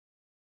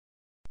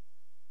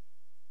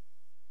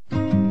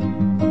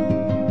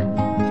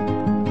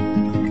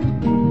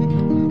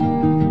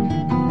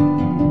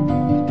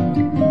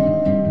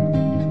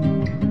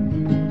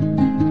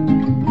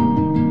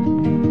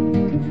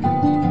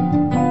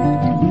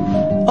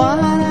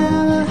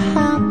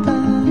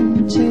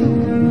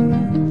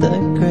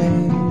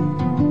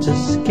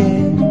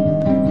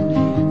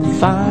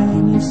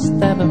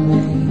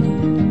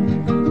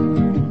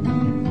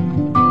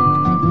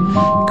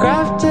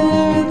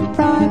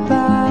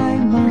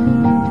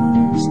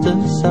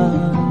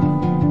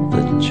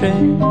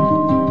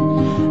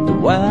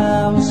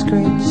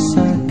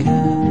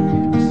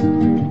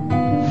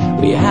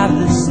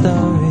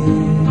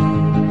story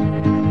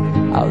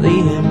of the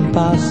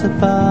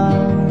impossible,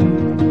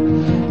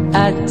 a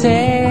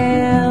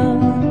tale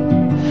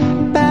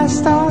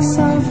best or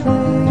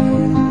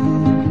suffering.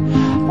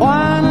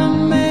 Wanna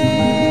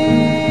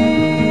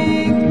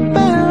make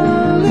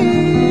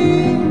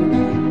believe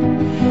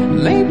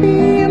maybe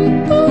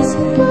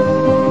impossible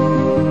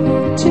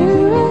to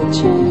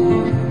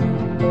achieve,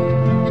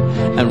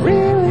 and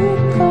really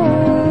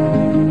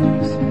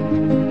close.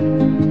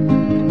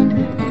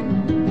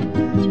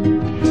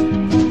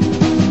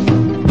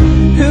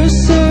 Who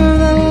served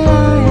the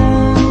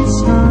lions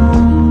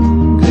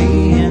hungry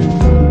in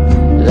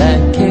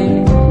that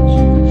cage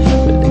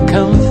with the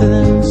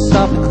confidence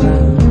of a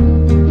clown?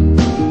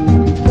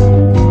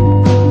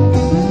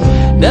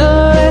 The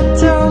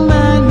little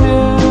man who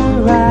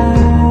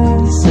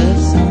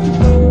rises on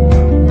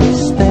the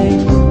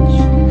stage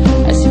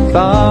as he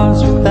falls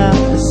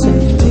without the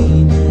safety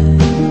net.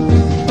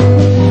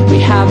 We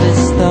have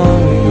this